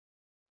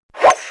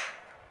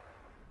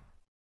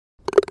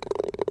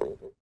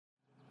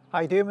How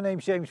you doing? My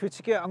name's James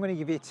Whittaker. I'm going to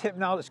give you a tip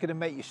now that's going to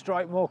make your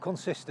strike more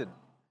consistent.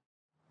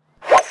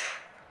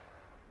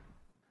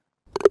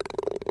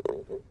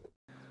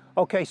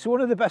 Okay, so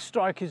one of the best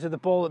strikers of the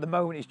ball at the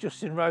moment is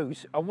Justin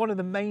Rose, and one of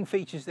the main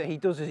features that he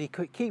does is he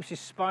keeps his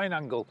spine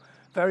angle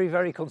very,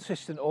 very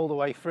consistent all the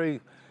way through.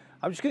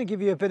 I'm just going to give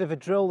you a bit of a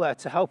drill there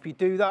to help you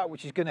do that,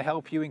 which is going to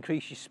help you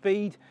increase your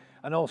speed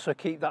and also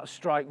keep that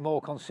strike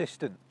more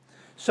consistent.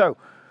 So,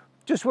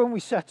 just when we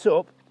set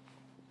up,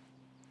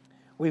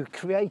 we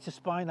create a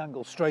spine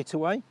angle straight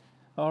away,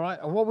 all right?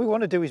 And what we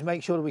want to do is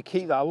make sure that we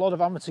keep that. A lot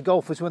of amateur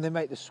golfers, when they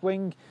make the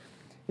swing,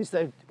 is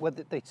when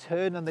they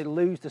turn and they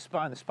lose the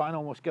spine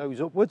almost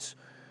goes upwards.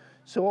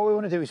 So what we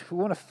want to do is we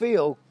want to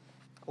feel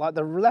like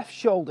the left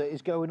shoulder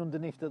is going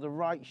underneath the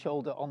right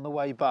shoulder on the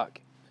way back.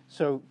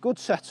 So good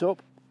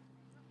setup,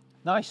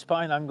 nice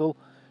spine angle,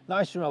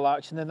 nice and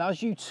relaxed, and then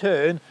as you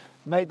turn,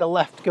 make the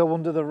left go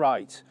under the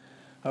right,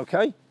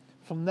 okay?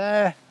 From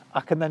there, I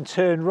can then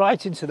turn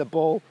right into the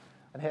ball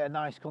and hit a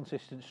nice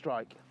consistent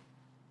strike.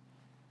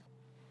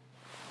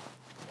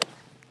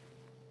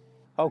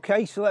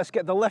 Okay, so let's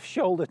get the left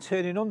shoulder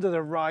turning under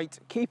the right,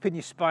 keeping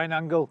your spine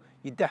angle.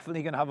 You're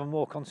definitely going to have a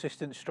more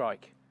consistent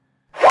strike.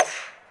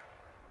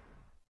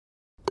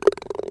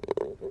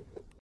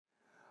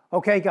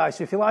 Okay guys,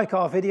 so if you like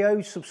our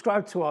videos,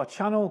 subscribe to our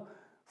channel,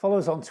 follow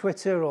us on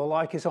Twitter or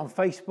like us on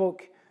Facebook.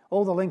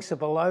 All the links are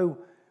below.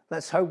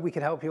 Let's hope we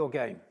can help your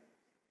game.